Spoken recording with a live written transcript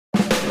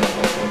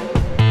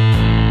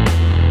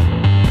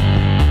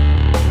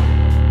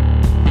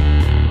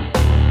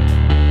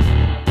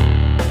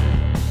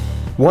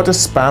What do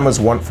spammers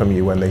want from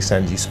you when they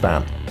send you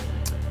spam?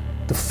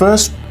 The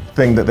first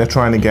thing that they're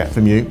trying to get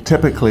from you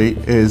typically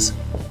is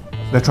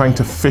they're trying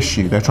to phish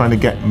you. They're trying to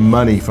get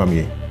money from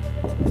you.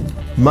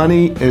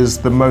 Money is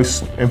the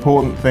most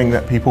important thing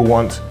that people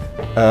want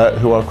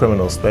who are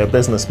criminals. They're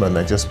businessmen,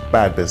 they're just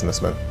bad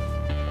businessmen.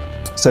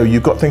 So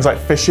you've got things like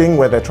phishing,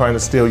 where they're trying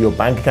to steal your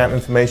bank account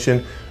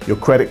information, your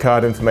credit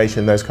card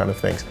information, those kind of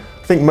things.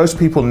 I think most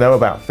people know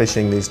about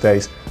phishing these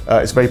days.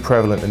 It's very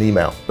prevalent in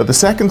email. But the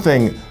second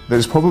thing that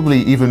is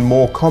probably even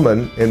more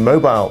common in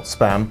mobile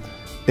spam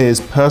is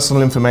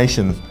personal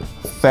information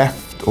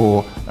theft,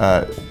 or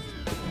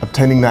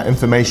obtaining that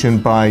information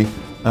by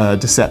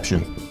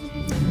deception.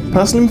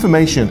 Personal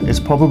information is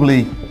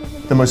probably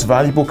the most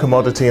valuable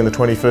commodity in the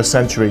 21st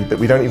century that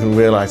we don't even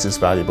realize is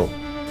valuable.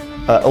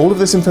 All of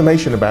this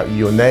information about you,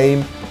 your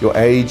name, your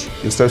age,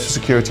 your social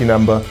security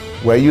number,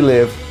 where you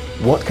live,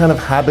 what kind of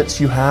habits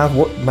you have,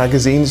 what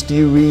magazines do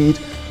you read,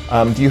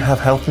 do you have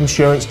health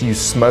insurance, do you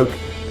smoke?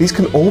 These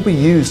can all be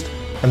used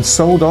and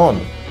sold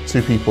on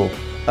to people.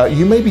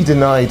 You may be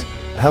denied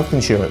health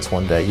insurance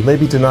one day, you may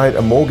be denied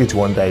a mortgage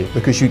one day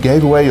because you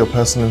gave away your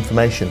personal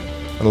information.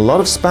 And a lot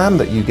of spam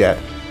that you get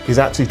is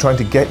actually trying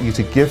to get you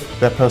to give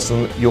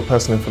your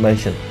personal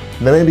information.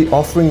 And they may be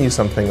offering you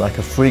something like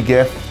a free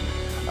gift,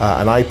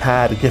 an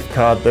iPad, a gift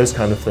card, those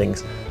kind of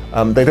things.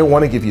 They don't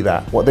want to give you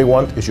that. What they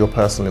want is your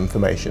personal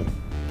information.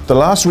 The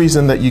last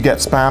reason that you get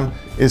spam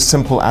is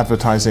simple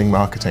advertising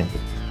marketing.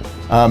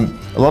 A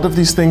lot of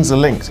these things are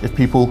linked. If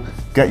people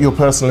get your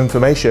personal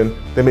information,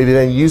 they may be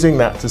then using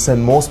that to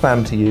send more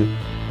spam to you,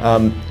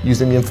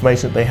 using the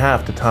information that they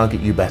have to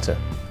target you better.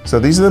 So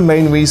these are the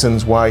main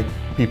reasons why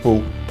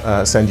people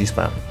send you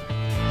spam.